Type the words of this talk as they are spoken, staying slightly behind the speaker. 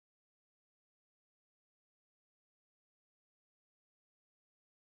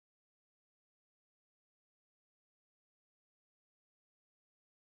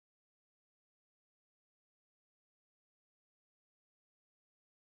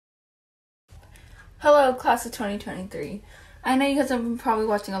Hello, class of 2023. I know you guys have been probably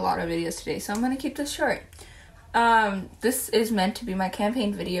watching a lot of videos today, so I'm going to keep this short. This is meant to be my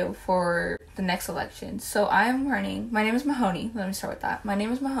campaign video for the next election. So I'm running, my name is Mahoney, let me start with that. My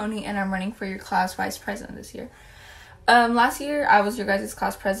name is Mahoney and I'm running for your class vice president this year. Last year I was your guys'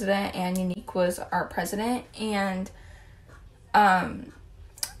 class president and Unique was our president, and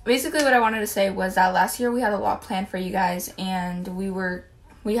basically what I wanted to say was that last year we had a lot planned for you guys, and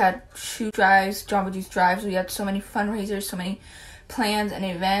we had shoe drives, Jamba Juice drives, we had so many fundraisers, so many plans and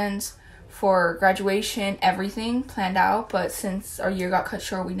events for graduation, everything planned out, but since our year got cut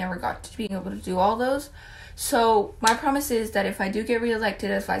short, we never got to being able to do all those. So my promise is that if I do get reelected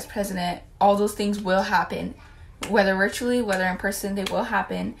as vice president, all those things will happen, whether virtually, whether in person, they will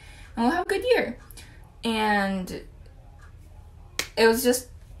happen, and we'll have a good year. And it was just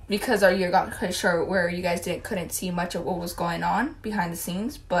because our year got cut short where you guys couldn't see much of what was going on behind the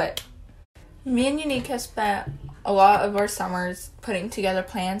scenes, but me and Unique have spent a lot of our summers putting together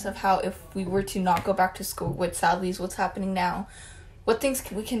plans of how, if we were to not go back to school, which sadly is what's happening now, what things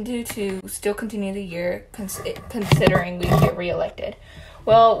we can do to still continue the year considering we get reelected.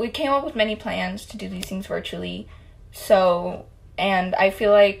 Well, we came up with many plans to do these things virtually, and I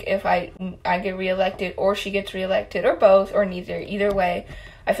feel like if I get reelected or she gets reelected or both or neither, either way,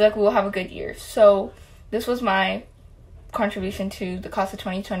 I feel like we will have a good year. So this was my contribution to the class of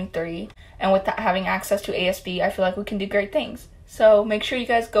 2023, and with that, having access to ASB, I feel like we can do great things. So make sure you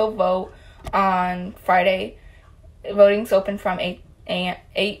guys go vote on Friday. Voting's open from 8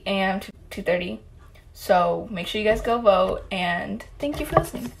 a.m. to 2:30. So make sure you guys go vote, and thank you for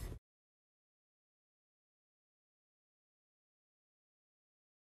listening.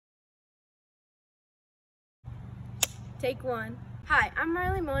 Take one. Hi, I'm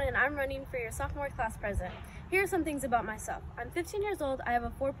Marley Moan and I'm running for your sophomore class president. Here are some things about myself. I'm 15 years old, I have a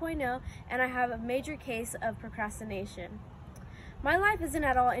 4.0, and I have a major case of procrastination. My life isn't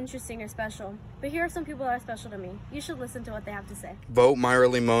at all interesting or special, but here are some people that are special to me. You should listen to what they have to say. Vote Myra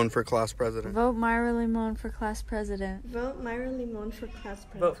Limon for class president. Vote Myra Limon for class president. Vote Myra Limon for class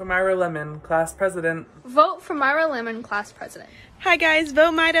president. Vote for Myra Lemon, class president. Vote for Myra Lemon, class president. Hi guys,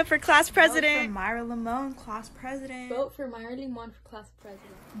 vote Myra for class president. Vote for Myra Limon, class president. Vote for Myra Limon for class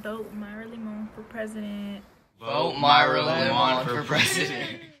president. Vote Myra Limon for president. Vote Myra Limon for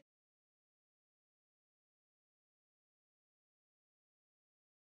president.